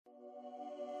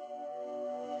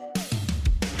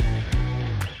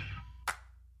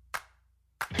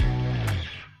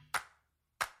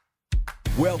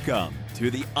Welcome to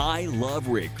the I Love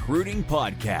Recruiting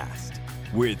podcast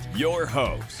with your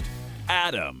host,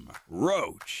 Adam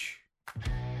Roach.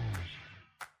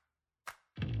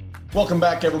 Welcome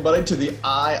back, everybody, to the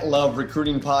I Love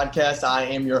Recruiting podcast. I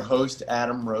am your host,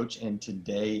 Adam Roach, and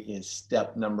today is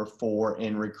step number 4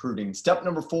 in recruiting. Step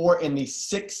number 4 in the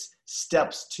 6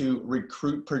 steps to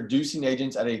recruit producing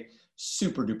agents at a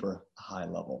super duper high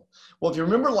level. Well, if you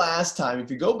remember last time, if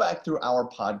you go back through our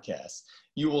podcast,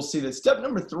 you will see that step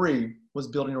number 3 was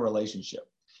building a relationship.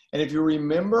 And if you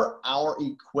remember our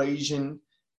equation,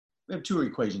 we have 2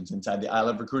 equations inside the I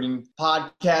Love Recruiting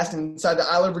podcast and inside the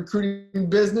I Love Recruiting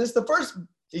business. The first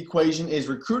equation is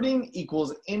recruiting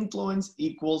equals influence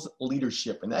equals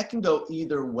leadership, and that can go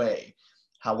either way.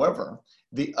 However,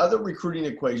 the other recruiting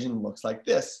equation looks like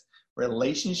this: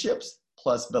 relationships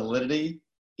plus validity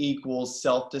equals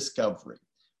self-discovery.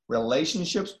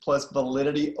 Relationships plus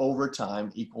validity over time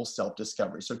equals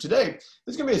self-discovery. So today,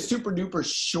 this is going to be a super duper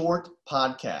short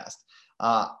podcast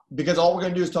because all we're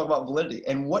going to do is talk about validity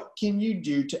and what can you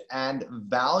do to add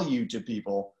value to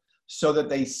people so that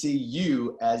they see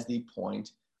you as the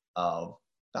point of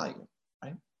value,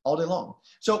 right? All day long.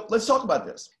 So let's talk about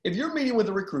this. If you're meeting with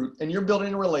a recruit and you're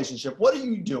building a relationship, what are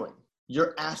you doing?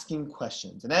 You're asking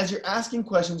questions. And as you're asking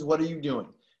questions, what are you doing?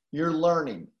 You're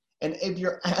learning. And if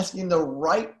you're asking the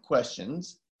right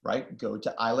questions, right, go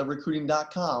to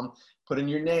iloverecruiting.com, put in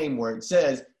your name where it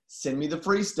says, send me the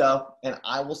free stuff, and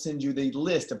I will send you the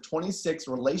list of 26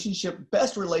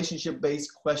 best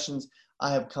relationship-based questions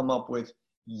I have come up with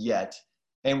yet,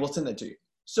 and we'll send that to you.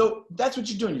 So that's what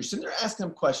you're doing. You're sitting there asking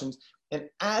them questions, and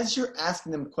as you're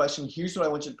asking them questions, here's what I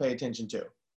want you to pay attention to: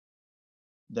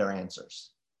 their answers.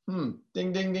 Ding,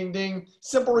 ding, ding, ding.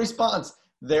 Simple response.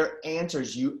 Their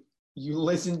answers. You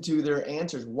listen to their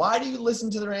answers. Why do you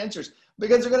listen to their answers?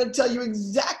 Because they're going to tell you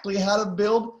exactly how to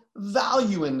build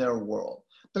value in their world.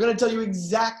 They're going to tell you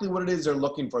exactly what it is they're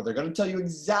looking for. They're going to tell you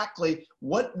exactly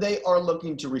what they are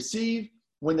looking to receive,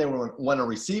 when they want to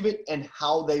receive it, and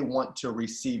how they want to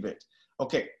receive it.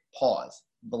 Okay, pause.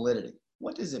 Validity.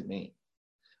 What does it mean?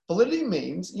 Validity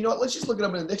means, you know what, let's just look it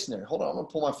up in the dictionary. Hold on, I'm going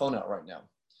to pull my phone out right now.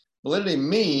 Validity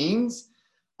means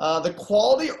the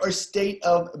quality or state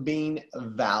of being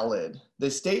valid, the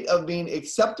state of being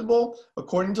acceptable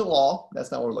according to law.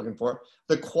 That's not what we're looking for.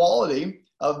 The quality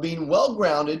of being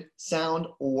well-grounded, sound,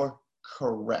 or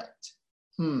correct.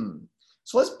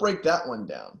 So let's break that one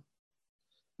down.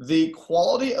 The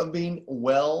quality of being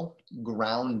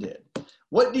well-grounded.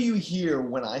 What do you hear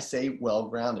when I say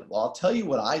well-grounded? Well, I'll tell you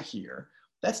what I hear.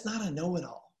 That's not a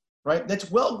know-it-all, right? That's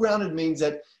well-grounded means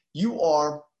that you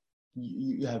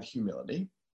have humility.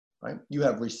 Right? You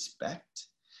have respect.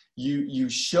 You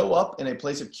show up in a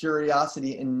place of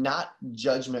curiosity and not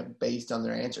judgment based on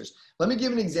their answers. Let me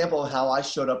give an example of how I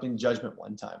showed up in judgment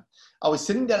one time. I was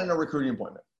sitting down in a recruiting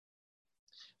appointment.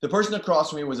 The person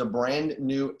across from me was a brand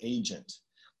new agent.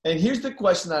 And here's the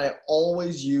question that I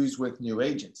always use with new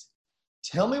agents.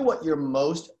 Tell me what you're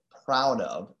most proud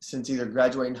of since either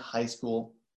graduating high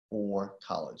school or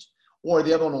college. Or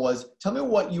the other one was, tell me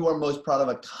what you are most proud of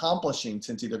accomplishing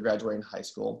since either graduating high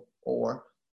school or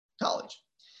college.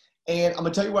 And I'm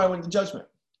going to tell you where I went to judgment.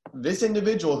 This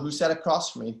individual who sat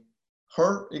across from me,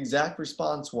 her exact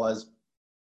response was,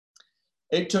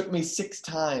 it took me 6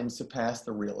 times to pass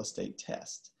the real estate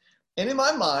test. And in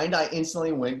my mind, I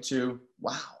instantly went to,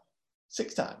 wow,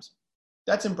 6 times.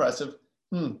 That's impressive.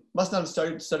 Must not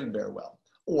have studied very well,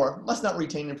 or must not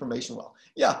retain information well.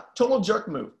 Yeah, total jerk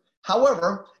move.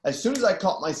 However, as soon as I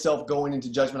caught myself going into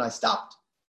judgment, I stopped.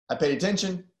 I paid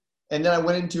attention, and then I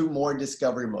went into more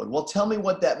discovery mode. Well, tell me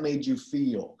what that made you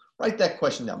feel. Write that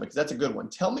question down because that's a good one.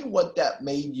 Tell me what that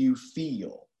made you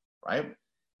feel, right?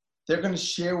 They're going to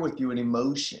share with you an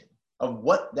emotion of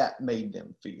what that made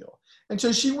them feel. And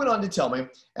so she went on to tell me,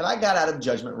 and I got out of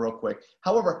judgment real quick.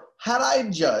 However, had I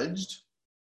judged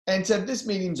and said this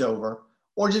meeting's over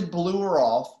or just blew her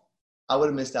off, I would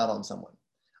have missed out on someone.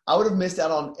 I would have missed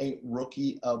out on a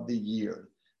rookie of the year.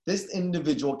 This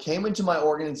individual came into my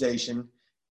organization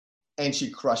and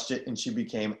she crushed it and she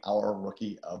became our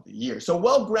rookie of the year. So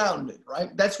well-grounded,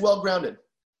 right? That's well-grounded.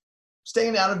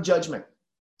 Staying out of judgment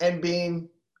and being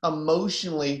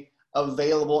emotionally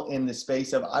available in the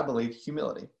space of, I believe,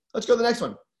 humility. Let's go to the next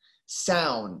one.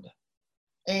 Sound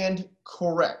and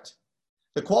correct.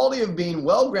 The quality of being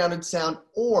well-grounded, sound,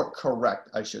 or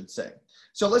correct, I should say.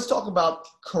 So let's talk about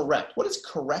correct. What does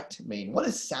correct mean? What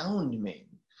does sound mean?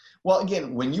 Well,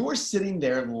 again, when you are sitting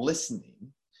there listening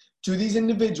to these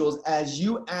individuals as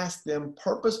you ask them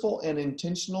purposeful and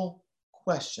intentional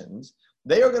questions,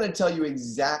 they are going to tell you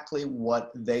exactly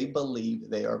what they believe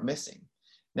they are missing.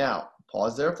 Now,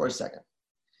 pause there for a second.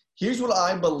 Here's what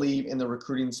I believe in the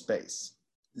recruiting space.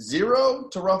 0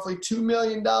 to roughly $2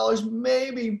 million,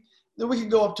 maybe, then we could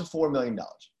go up to $4 million. $2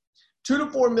 to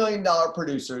 $4 million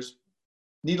producers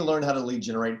need to learn how to lead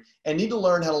generate and need to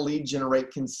learn how to lead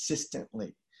generate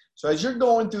consistently. So as you're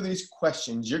going through these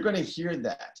questions, you're going to hear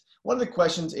that. One of the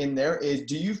questions in there is,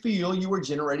 do you feel you are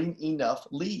generating enough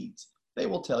leads? They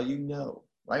will tell you no,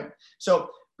 right? So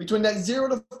between that 0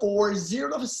 to 4,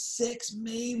 0 to 6,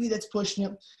 maybe that's pushing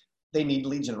it, they need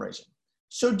lead generation.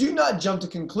 So do not jump to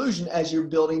conclusion as you're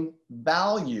building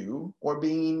value or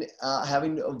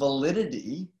having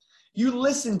validity. You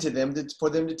listen to them for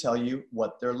them to tell you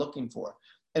what they're looking for.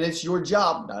 And it's your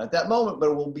job, not at that moment,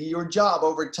 but it will be your job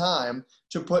over time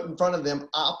to put in front of them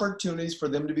opportunities for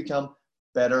them to become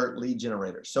better lead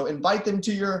generators. So invite them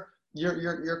to your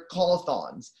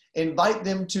call-a-thons. Invite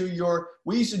them to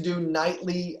we used to do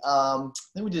nightly, I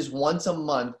think we just once a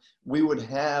month, we would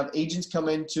have agents come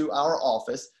into our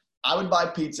office. I would buy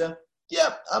pizza.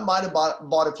 Yep, I might have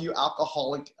bought a few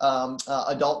alcoholic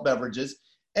adult beverages,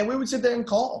 and we would sit there and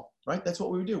call, right? That's what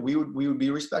we would do. We would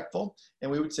be respectful, and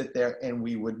we would sit there and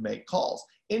we would make calls.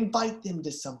 Invite them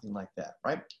to something like that,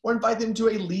 right? Or invite them to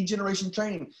a lead generation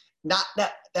training. Not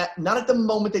at the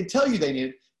moment they tell you they need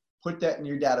it. Put that in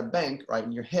your data bank, right,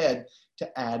 in your head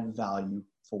to add value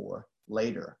for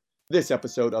later. This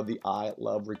episode of the I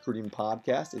Love Recruiting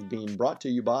podcast is being brought to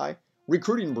you by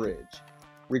Recruiting Bridge.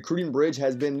 Recruiting Bridge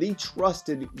has been the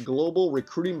trusted global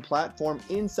recruiting platform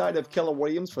inside of Keller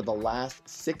Williams for the last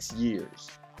 6 years.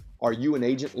 Are you an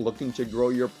agent looking to grow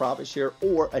your profit share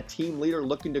or a team leader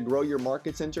looking to grow your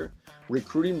market center?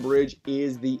 Recruiting Bridge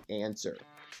is the answer.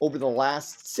 Over the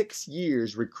last 6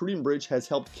 years, Recruiting Bridge has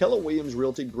helped Keller Williams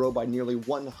Realty grow by nearly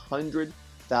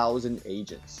 100,000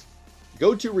 agents.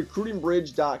 Go to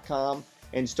recruitingbridge.com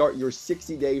and start your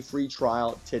 60-day free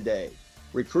trial today.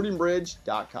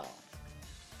 recruitingbridge.com.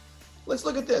 Let's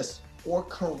look at this, or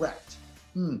correct.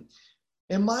 In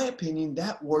my opinion,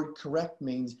 that word correct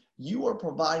means you are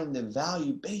providing the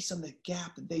value based on the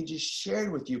gap that they just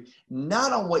shared with you,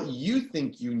 not on what you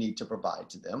think you need to provide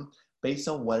to them, based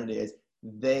on what it is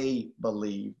they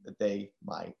believe that they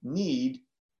might need.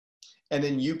 And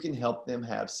then you can help them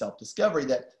have self-discovery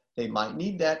that they might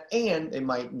need that and they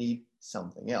might need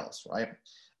something else, right?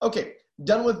 Okay,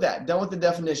 done with that, done with the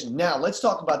definition. Now let's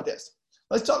talk about this.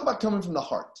 Let's talk about coming from the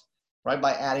heart, right?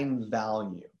 By adding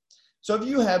value. So if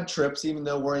you have trips, even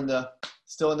though we're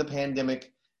still in the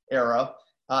pandemic era,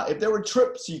 if there were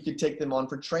trips you could take them on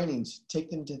for trainings, take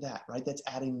them to that, right? That's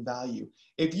adding value.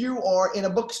 If you are in a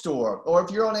bookstore or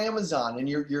if you're on Amazon and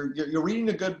you're reading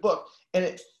a good book and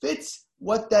it fits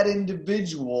what that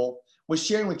individual was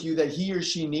sharing with you that he or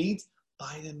she needs,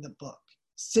 buy them the book,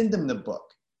 send them the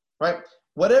book, right?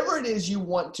 Whatever it is you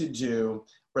want to do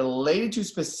related to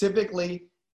specifically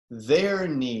their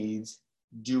needs,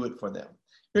 do it for them.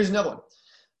 Here's another one.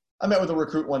 I met with a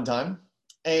recruit one time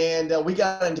and we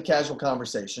got into casual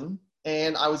conversation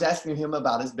and I was asking him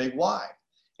about his big why.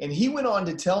 And he went on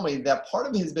to tell me that part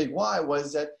of his big why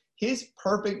was that his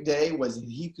perfect day was that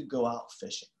he could go out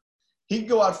fishing. He'd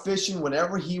go out fishing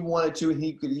whenever he wanted to, and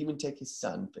he could even take his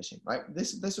son fishing, right?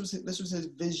 This was his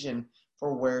vision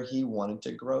for where he wanted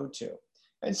to grow to.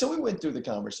 And so we went through the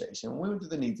conversation, we went through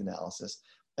the needs analysis,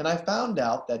 and I found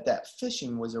out that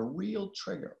fishing was a real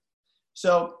trigger.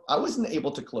 So I wasn't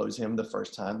able to close him the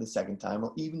first time, the second time,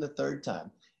 or even the third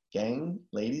time. Gang,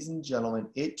 ladies and gentlemen,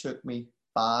 it took me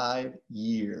 5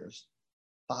 years.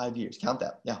 5 years, count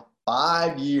that, yeah.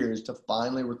 5 years to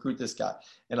finally recruit this guy.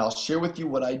 And I'll share with you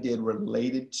what I did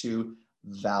related to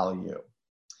value.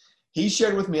 He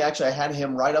shared with me, actually, I had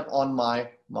him right up on my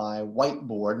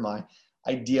whiteboard, my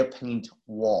idea paint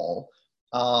wall.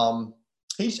 I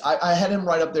had him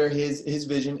write up there his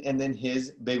vision and then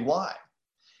his big why.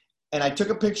 And I took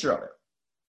a picture of it.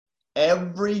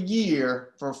 Every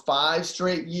year for 5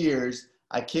 straight years,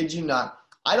 I kid you not,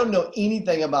 I don't know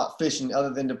anything about fishing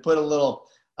other than to put a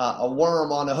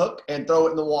worm on a hook and throw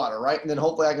it in the water, right? And then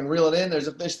hopefully I can reel it in, there's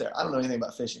a fish there. I don't know anything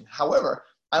about fishing. However,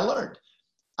 I learned.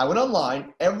 I went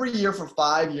online every year for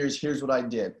 5 years. Here's what I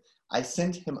did. I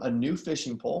sent him a new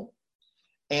fishing pole.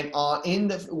 And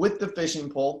with the fishing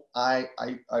pole, I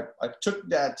took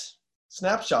that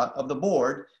snapshot of the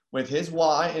board with his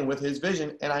why and with his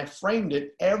vision, and I framed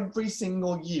it every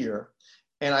single year.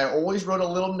 And I always wrote a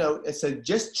little note that said,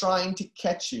 just trying to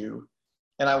catch you.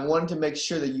 And I wanted to make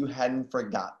sure that you hadn't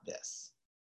forgot this.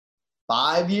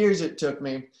 5 years it took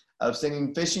me of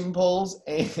sending fishing poles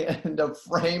and a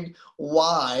framed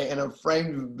why and a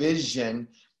framed vision.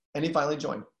 And he finally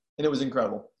joined. And it was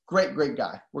incredible. Great, great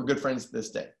guy. We're good friends to this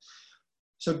day.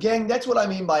 So gang, that's what I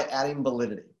mean by adding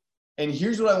validity. And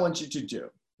here's what I want you to do.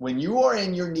 when you are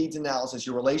in your needs analysis,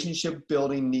 your relationship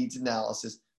building needs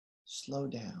analysis, slow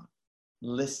down,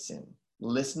 listen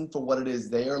for what it is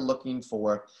they are looking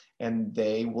for, and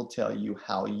they will tell you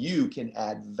how you can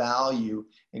add value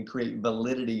and create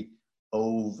validity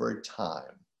over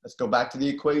time. Let's go back to the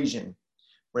equation.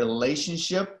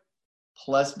 Relationship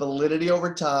plus validity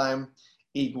over time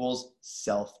equals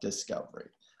self-discovery.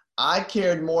 I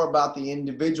cared more about the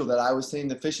individual that I was sending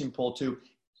the fishing pole to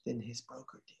than his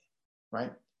broker did,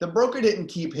 right? The broker didn't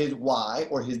keep his why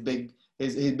or his big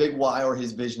why or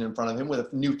his vision in front of him with a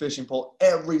new fishing pole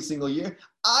every single year.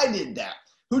 I did that.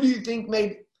 Who do you think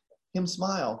made him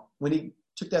smile when he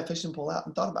took that fishing pole out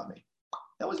and thought about me?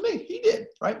 That was me. He did,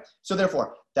 right? So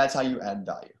therefore, that's how you add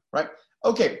value, right?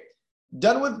 Okay,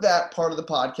 done with that part of the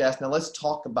podcast. Now let's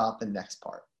talk about the next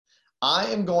part. I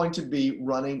am going to be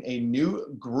running a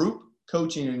new group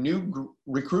coaching, a new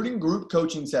recruiting group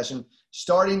coaching session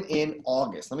starting in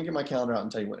August. Let me get my calendar out and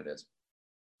tell you when it is.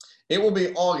 It will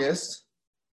be August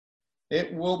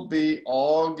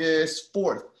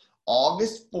 4th.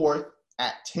 August 4th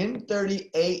at 10:30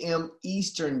 a.m.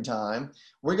 Eastern time,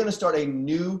 we're going to start a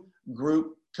new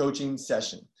group coaching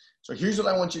session. So here's what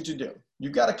I want you to do.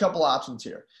 You've got a couple options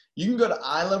here. You can go to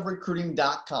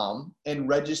iloverecruiting.com and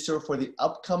register for the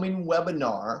upcoming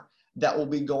webinar that will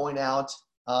be going out.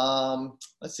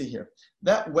 Let's see here.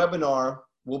 That webinar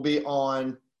will be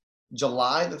on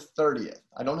July the 30th.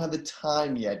 I don't have the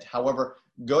time yet. However,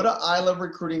 go to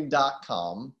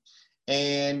iloverecruiting.com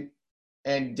and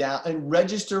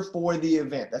register for the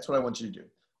event. That's what I want you to do.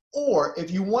 Or if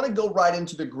you want to go right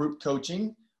into the group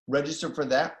coaching, register for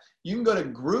that. You can go to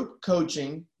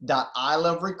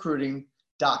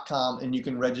groupcoaching.iloverecruiting.com and you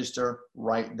can register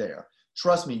right there.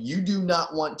 Trust me, you do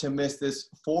not want to miss this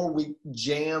 4-week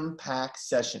jam-packed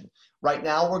session. Right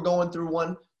now we're going through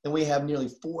one and we have nearly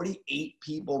 48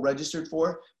 people registered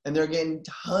for it, and they're getting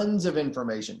tons of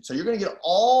information. So you're going to get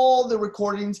all the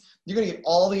recordings, you're going to get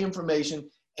all the information,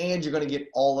 and you're going to get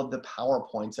all of the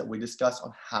PowerPoints that we discuss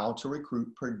on how to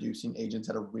recruit producing agents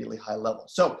at a really high level.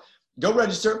 So go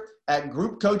register at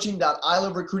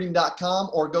groupcoaching.iloverecruiting.com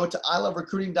or go to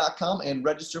iloverecruiting.com and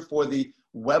register for the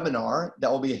webinar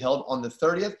that will be held on the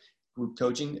 30th. Group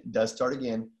coaching does start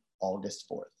again August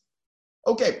 4th.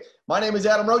 Okay, my name is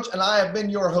Adam Roach, and I have been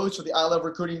your host for the I Love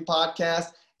Recruiting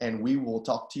podcast, and we will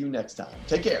talk to you next time.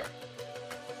 Take care.